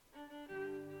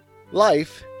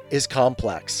Life is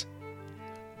complex.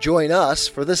 Join us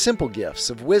for the simple gifts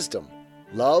of wisdom,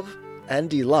 love, and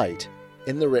delight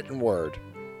in the written word.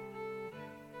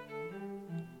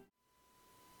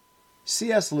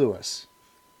 C.S. Lewis,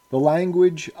 The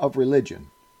Language of Religion,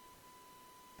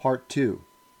 Part 2.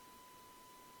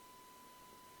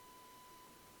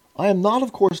 I am not,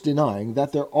 of course, denying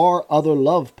that there are other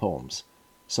love poems,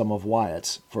 some of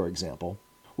Wyatt's, for example,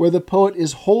 where the poet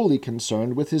is wholly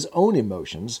concerned with his own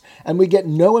emotions, and we get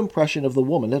no impression of the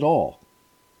woman at all.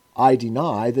 I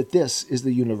deny that this is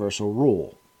the universal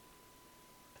rule.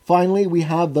 Finally, we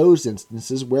have those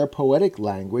instances where poetic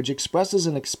language expresses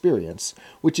an experience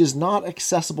which is not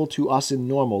accessible to us in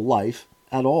normal life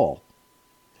at all,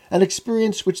 an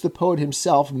experience which the poet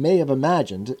himself may have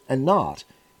imagined and not,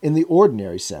 in the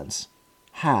ordinary sense,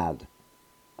 had.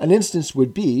 An instance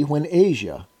would be when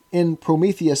Asia, in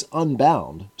Prometheus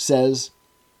Unbound, says,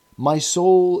 "My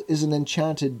soul is an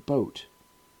enchanted boat."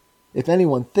 If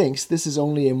anyone thinks this is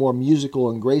only a more musical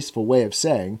and graceful way of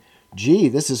saying, "Gee,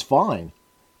 this is fine,"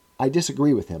 I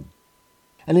disagree with him.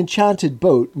 An enchanted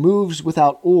boat moves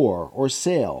without oar or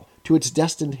sail to its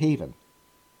destined haven.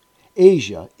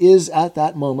 Asia is at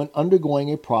that moment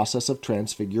undergoing a process of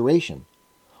transfiguration,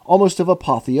 almost of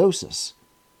apotheosis.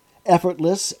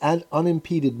 Effortless and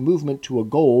unimpeded movement to a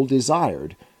goal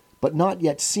desired, but not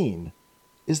yet seen,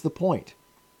 is the point.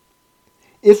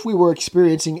 If we were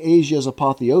experiencing Asia's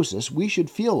apotheosis, we should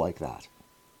feel like that.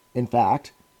 In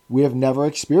fact, we have never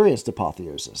experienced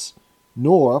apotheosis,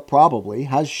 nor, probably,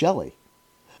 has Shelley.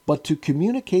 But to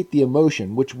communicate the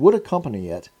emotion which would accompany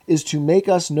it is to make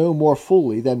us know more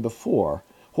fully than before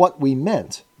what we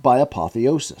meant by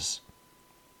apotheosis.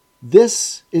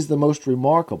 This is the most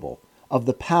remarkable of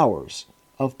the powers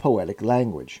of poetic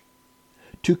language,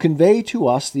 to convey to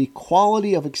us the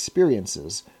quality of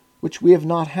experiences which we have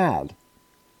not had,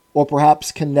 or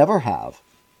perhaps can never have,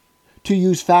 to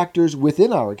use factors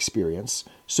within our experience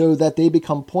so that they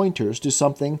become pointers to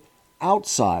something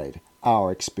outside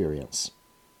our experience.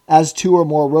 As two or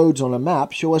more roads on a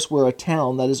map show us where a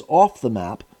town that is off the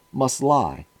map must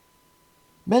lie.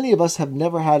 Many of us have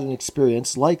never had an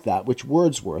experience like that which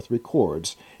Wordsworth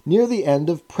records near the end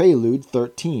of Prelude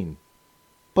 13.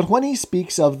 But when he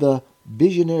speaks of the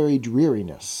visionary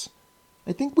dreariness,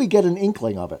 I think we get an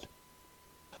inkling of it.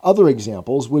 Other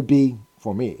examples would be,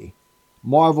 for me,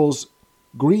 Marvell's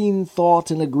green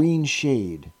thought in a green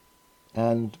shade,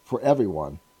 and, for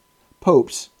everyone,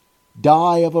 Pope's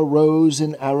dye of a rose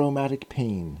in aromatic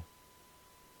pain.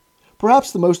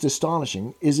 Perhaps the most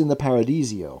astonishing is in the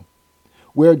Paradiso,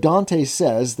 where Dante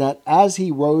says that as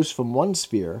he rose from one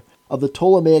sphere of the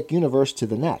Ptolemaic universe to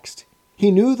the next,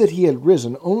 he knew that he had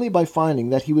risen only by finding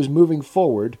that he was moving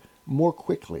forward more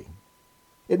quickly.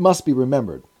 It must be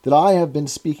remembered that I have been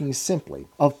speaking simply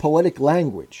of poetic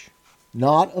language,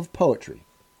 not of poetry.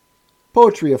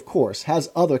 Poetry, of course,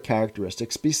 has other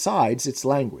characteristics besides its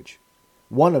language.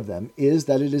 One of them is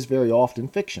that it is very often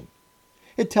fiction.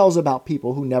 It tells about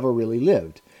people who never really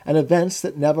lived, and events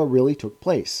that never really took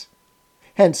place.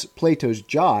 Hence Plato's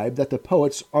jibe that the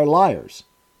poets are liars.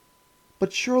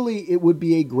 But surely it would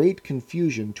be a great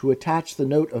confusion to attach the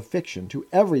note of fiction to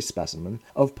every specimen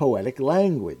of poetic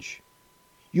language.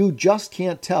 You just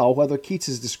can't tell whether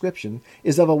Keats's description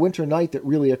is of a winter night that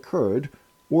really occurred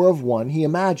or of one he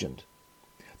imagined.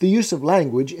 The use of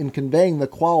language in conveying the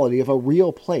quality of a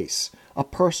real place, a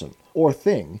person, or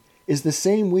thing is the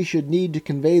same we should need to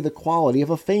convey the quality of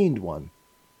a feigned one.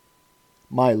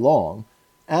 My long,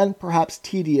 and perhaps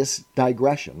tedious,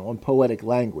 digression on poetic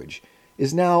language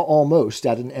is now almost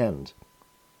at an end.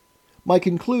 My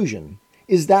conclusion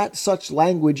is that such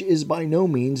language is by no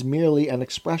means merely an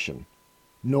expression,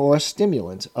 nor a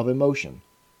stimulant of emotion,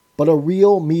 but a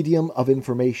real medium of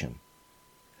information,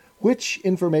 which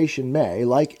information may,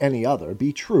 like any other,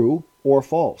 be true or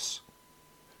false.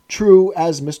 True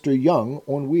as Mr. Young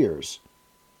on Weirs,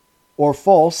 or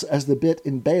false as the bit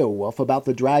in Beowulf about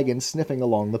the dragon sniffing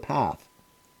along the path.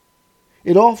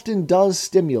 It often does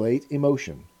stimulate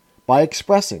emotion, by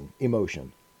expressing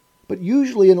emotion, but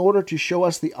usually in order to show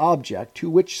us the object to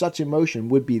which such emotion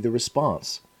would be the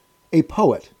response. A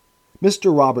poet,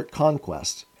 Mr. Robert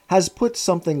Conquest, has put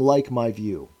something like my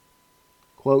view.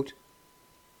 Quote,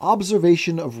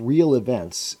 "Observation of real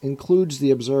events includes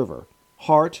the observer,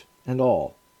 heart and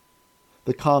all.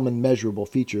 The common measurable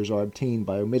features are obtained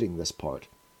by omitting this part.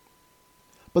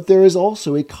 But there is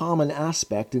also a common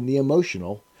aspect in the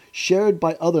emotional shared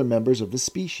by other members of the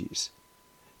species.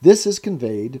 This is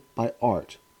conveyed by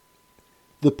art.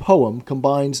 The poem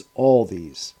combines all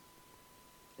these."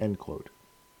 End quote.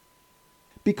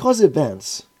 Because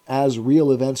events, as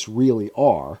real events really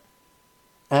are,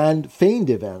 and feigned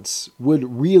events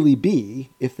would really be,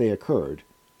 if they occurred,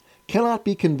 cannot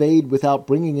be conveyed without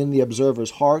bringing in the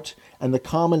observer's heart and the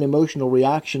common emotional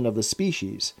reaction of the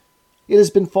species, it has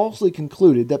been falsely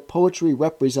concluded that poetry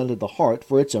represented the heart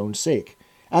for its own sake,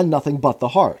 and nothing but the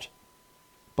heart.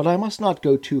 But I must not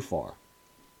go too far.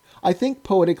 I think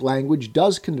poetic language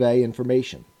does convey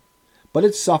information, but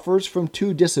it suffers from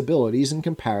two disabilities in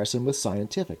comparison with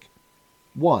scientific.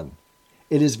 1.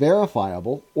 It is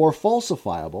verifiable or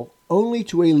falsifiable only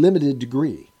to a limited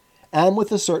degree, and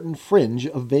with a certain fringe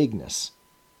of vagueness.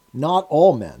 Not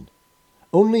all men,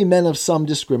 only men of some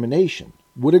discrimination,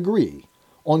 would agree,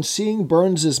 on seeing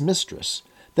Burns's Mistress,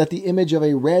 that the image of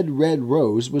a red, red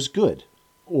rose was good,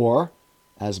 or,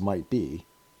 as might be,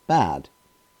 bad.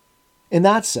 In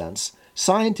that sense,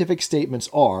 scientific statements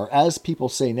are, as people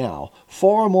say now,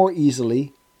 far more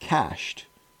easily cached.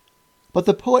 But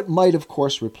the poet might, of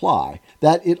course, reply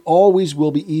that it always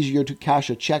will be easier to cash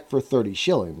a check for 30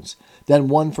 shillings than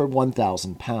one for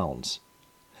 1,000 pounds.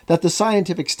 That the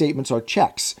scientific statements are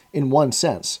checks, in one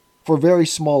sense, for very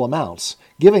small amounts,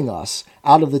 giving us,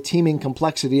 out of the teeming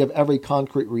complexity of every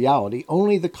concrete reality,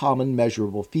 only the common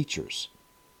measurable features.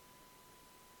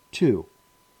 2.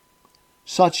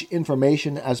 Such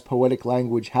information as poetic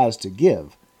language has to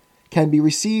give can be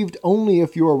received only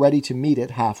if you are ready to meet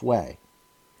it halfway.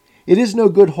 It is no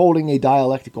good holding a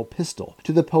dialectical pistol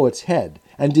to the poet's head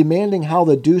and demanding how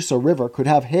the deuce a river could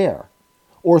have hair,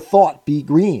 or thought be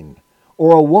green,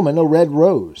 or a woman a red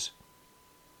rose.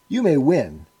 You may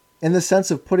win, in the sense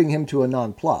of putting him to a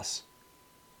nonplus,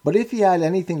 but if he had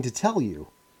anything to tell you,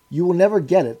 you will never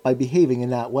get it by behaving in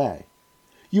that way.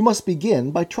 You must begin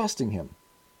by trusting him.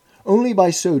 Only by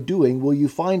so doing will you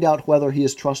find out whether he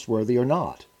is trustworthy or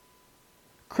not.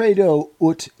 Credo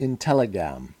ut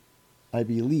intelligam. I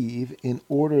believe in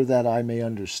order that I may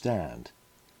understand.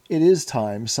 It is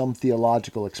time some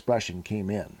theological expression came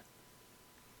in.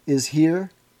 Is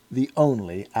here the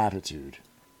only attitude.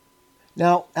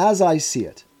 Now, as I see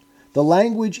it, the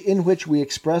language in which we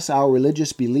express our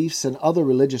religious beliefs and other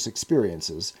religious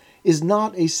experiences is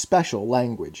not a special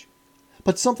language,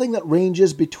 but something that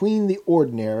ranges between the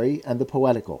ordinary and the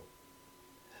poetical.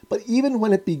 But even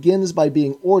when it begins by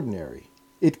being ordinary,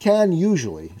 it can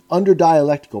usually, under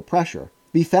dialectical pressure,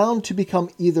 be found to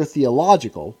become either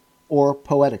theological or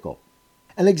poetical.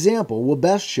 An example will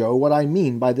best show what I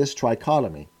mean by this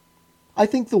trichotomy. I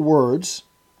think the words,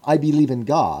 "I believe in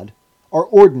God," are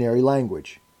ordinary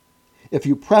language. If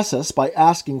you press us by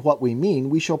asking what we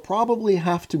mean, we shall probably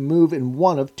have to move in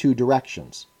one of two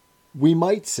directions. We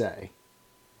might say,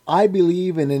 "I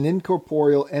believe in an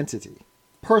incorporeal entity,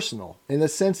 personal in the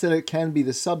sense that it can be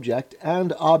the subject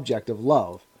and object of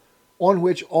love, on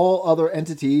which all other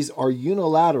entities are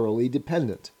unilaterally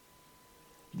dependent."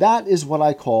 That is what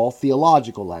I call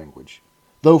theological language,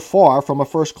 though far from a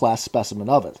first-class specimen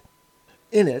of it.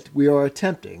 In it we are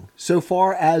attempting, so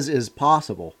far as is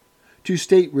possible, to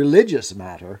state religious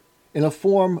matter in a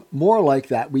form more like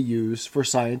that we use for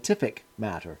scientific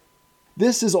matter.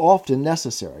 This is often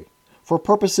necessary for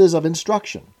purposes of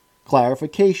instruction,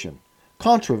 clarification,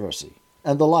 controversy,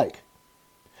 and the like.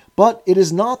 But it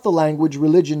is not the language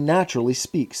religion naturally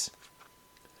speaks.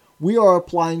 We are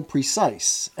applying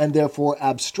precise, and therefore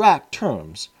abstract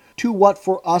terms to what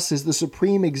for us is the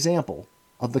supreme example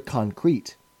of the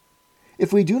concrete.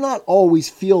 If we do not always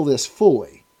feel this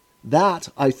fully, that,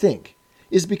 I think,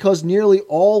 is because nearly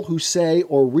all who say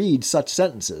or read such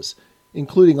sentences,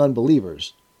 including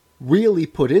unbelievers, really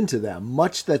put into them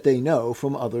much that they know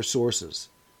from other sources,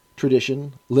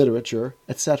 tradition, literature,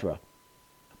 etc.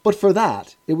 But for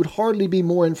that, it would hardly be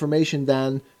more information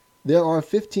than "there are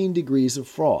 15 degrees of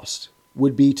frost"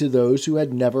 would be to those who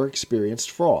had never experienced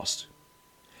frost.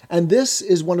 And this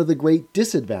is one of the great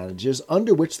disadvantages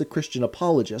under which the Christian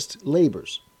apologist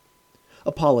labors.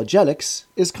 Apologetics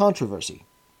is controversy.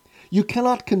 You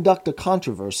cannot conduct a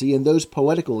controversy in those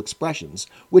poetical expressions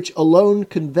which alone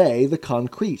convey the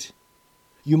concrete.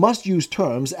 You must use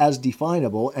terms as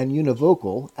definable and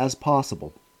univocal as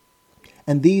possible.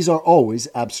 And these are always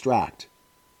abstract.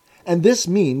 And this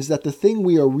means that the thing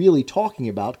we are really talking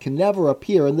about can never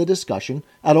appear in the discussion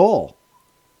at all.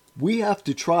 We have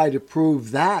to try to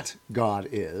prove that God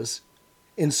is,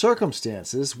 in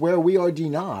circumstances where we are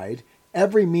denied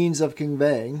every means of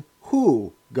conveying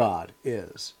who God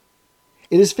is.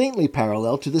 It is faintly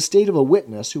parallel to the state of a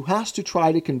witness who has to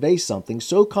try to convey something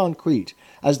so concrete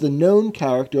as the known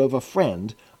character of a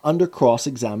friend under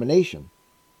cross-examination.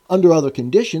 Under other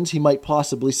conditions, he might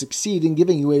possibly succeed in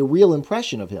giving you a real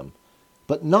impression of him,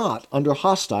 but not under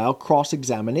hostile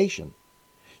cross-examination.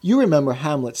 You remember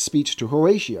Hamlet's speech to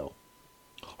Horatio.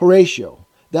 "Horatio,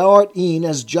 thou art e'en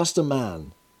as just a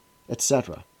man,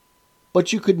 etc.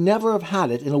 But you could never have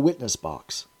had it in a witness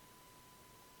box.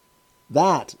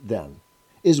 That, then,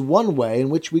 is one way in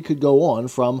which we could go on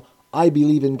from I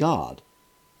believe in God,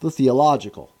 the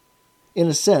theological, in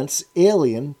a sense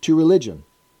alien to religion,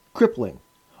 crippling,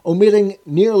 omitting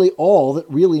nearly all that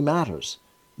really matters,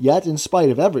 yet, in spite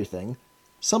of everything,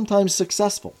 sometimes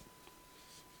successful.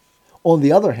 On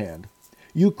the other hand,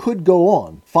 you could go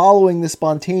on, following the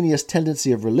spontaneous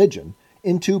tendency of religion,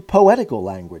 into poetical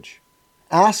language.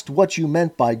 Asked what you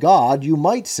meant by God, you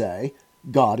might say,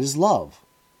 God is love,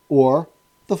 or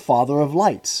the Father of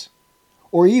lights,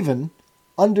 or even,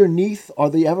 underneath are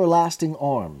the everlasting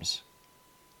arms.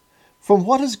 From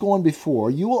what has gone before,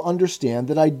 you will understand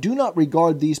that I do not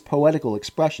regard these poetical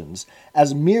expressions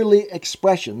as merely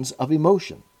expressions of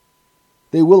emotion.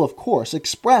 They will, of course,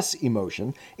 express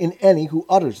emotion in any who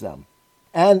utters them,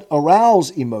 and arouse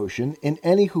emotion in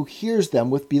any who hears them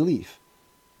with belief.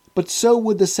 But so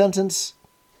would the sentence,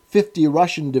 50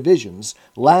 Russian divisions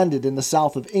landed in the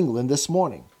south of England this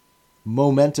morning.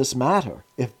 Momentous matter,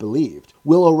 if believed,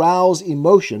 will arouse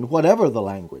emotion whatever the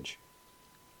language.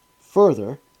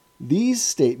 Further, these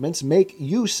statements make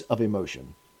use of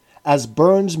emotion, as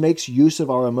Burns makes use of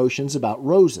our emotions about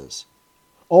roses.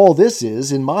 All this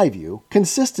is, in my view,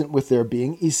 consistent with their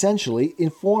being essentially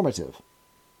informative.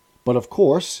 But of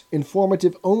course,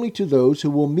 informative only to those who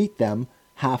will meet them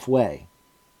halfway.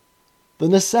 The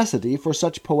necessity for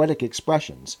such poetic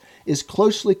expressions is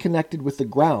closely connected with the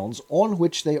grounds on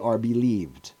which they are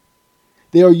believed.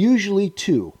 They are usually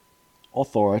two: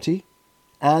 authority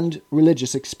and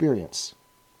religious experience.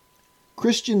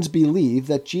 Christians believe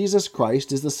that Jesus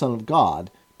Christ is the Son of God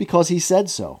because he said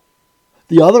so.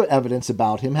 The other evidence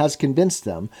about him has convinced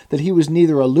them that he was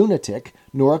neither a lunatic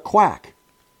nor a quack.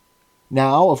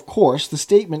 Now, of course, the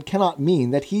statement cannot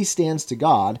mean that he stands to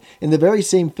God in the very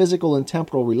same physical and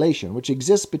temporal relation which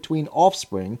exists between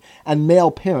offspring and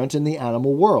male parent in the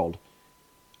animal world.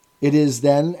 It is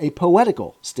then a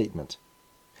poetical statement.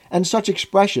 And such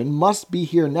expression must be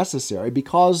here necessary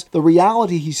because the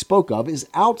reality he spoke of is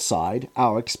outside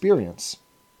our experience.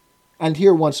 And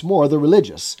here once more the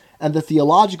religious and the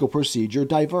theological procedure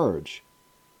diverge.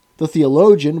 The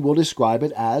theologian will describe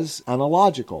it as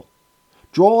analogical,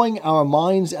 drawing our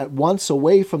minds at once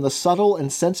away from the subtle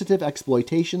and sensitive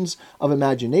exploitations of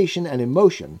imagination and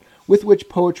emotion with which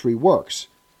poetry works,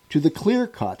 to the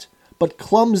clear-cut but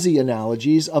clumsy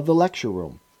analogies of the lecture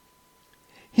room.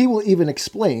 He will even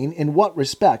explain in what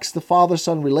respects the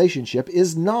father-son relationship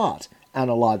is not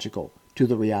analogical to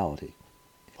the reality,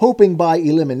 hoping by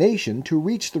elimination to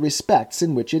reach the respects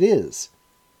in which it is.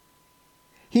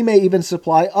 He may even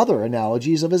supply other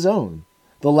analogies of his own,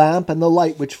 the lamp and the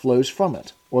light which flows from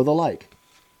it, or the like.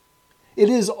 It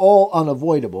is all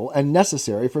unavoidable and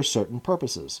necessary for certain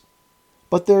purposes.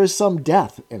 But there is some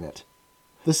death in it.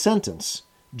 The sentence,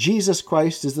 Jesus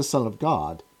Christ is the Son of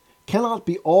God, cannot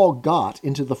be all got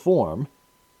into the form,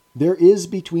 there is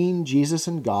between Jesus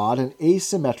and God an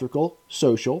asymmetrical,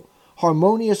 social,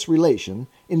 harmonious relation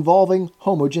involving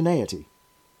homogeneity.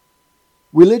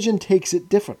 Religion takes it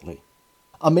differently.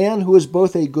 A man who is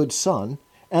both a good son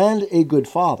and a good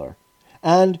father,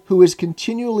 and who is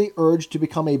continually urged to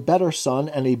become a better son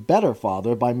and a better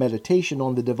father by meditation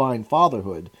on the divine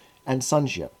fatherhood and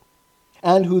sonship,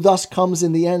 and who thus comes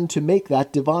in the end to make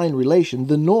that divine relation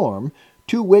the norm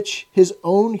to which his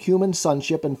own human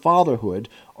sonship and fatherhood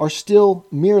are still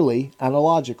merely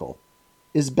analogical,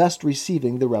 is best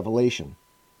receiving the revelation.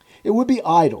 It would be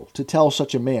idle to tell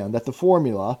such a man that the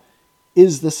formula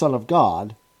is the Son of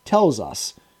God tells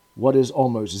us, what is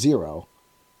almost zero,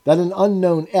 that an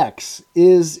unknown X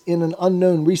is in an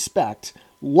unknown respect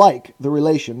like the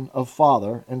relation of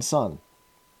father and son.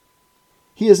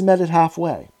 He has met it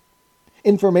halfway.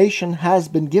 Information has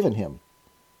been given him,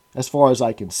 as far as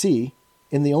I can see,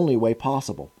 in the only way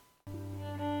possible.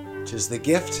 'Tis the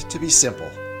gift to be simple.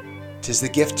 'Tis the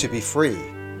gift to be free.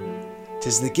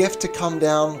 'Tis the gift to come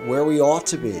down where we ought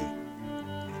to be.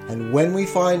 And when we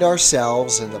find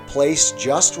ourselves in the place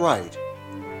just right,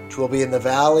 'twill be in the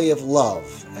valley of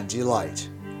love and delight.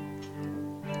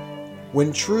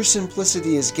 When true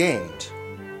simplicity is gained,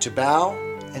 to bow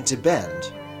and to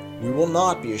bend, we will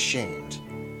not be ashamed.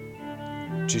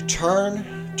 To turn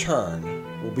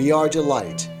will be our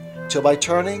delight, till by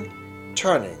turning,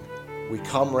 we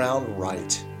come round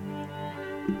right.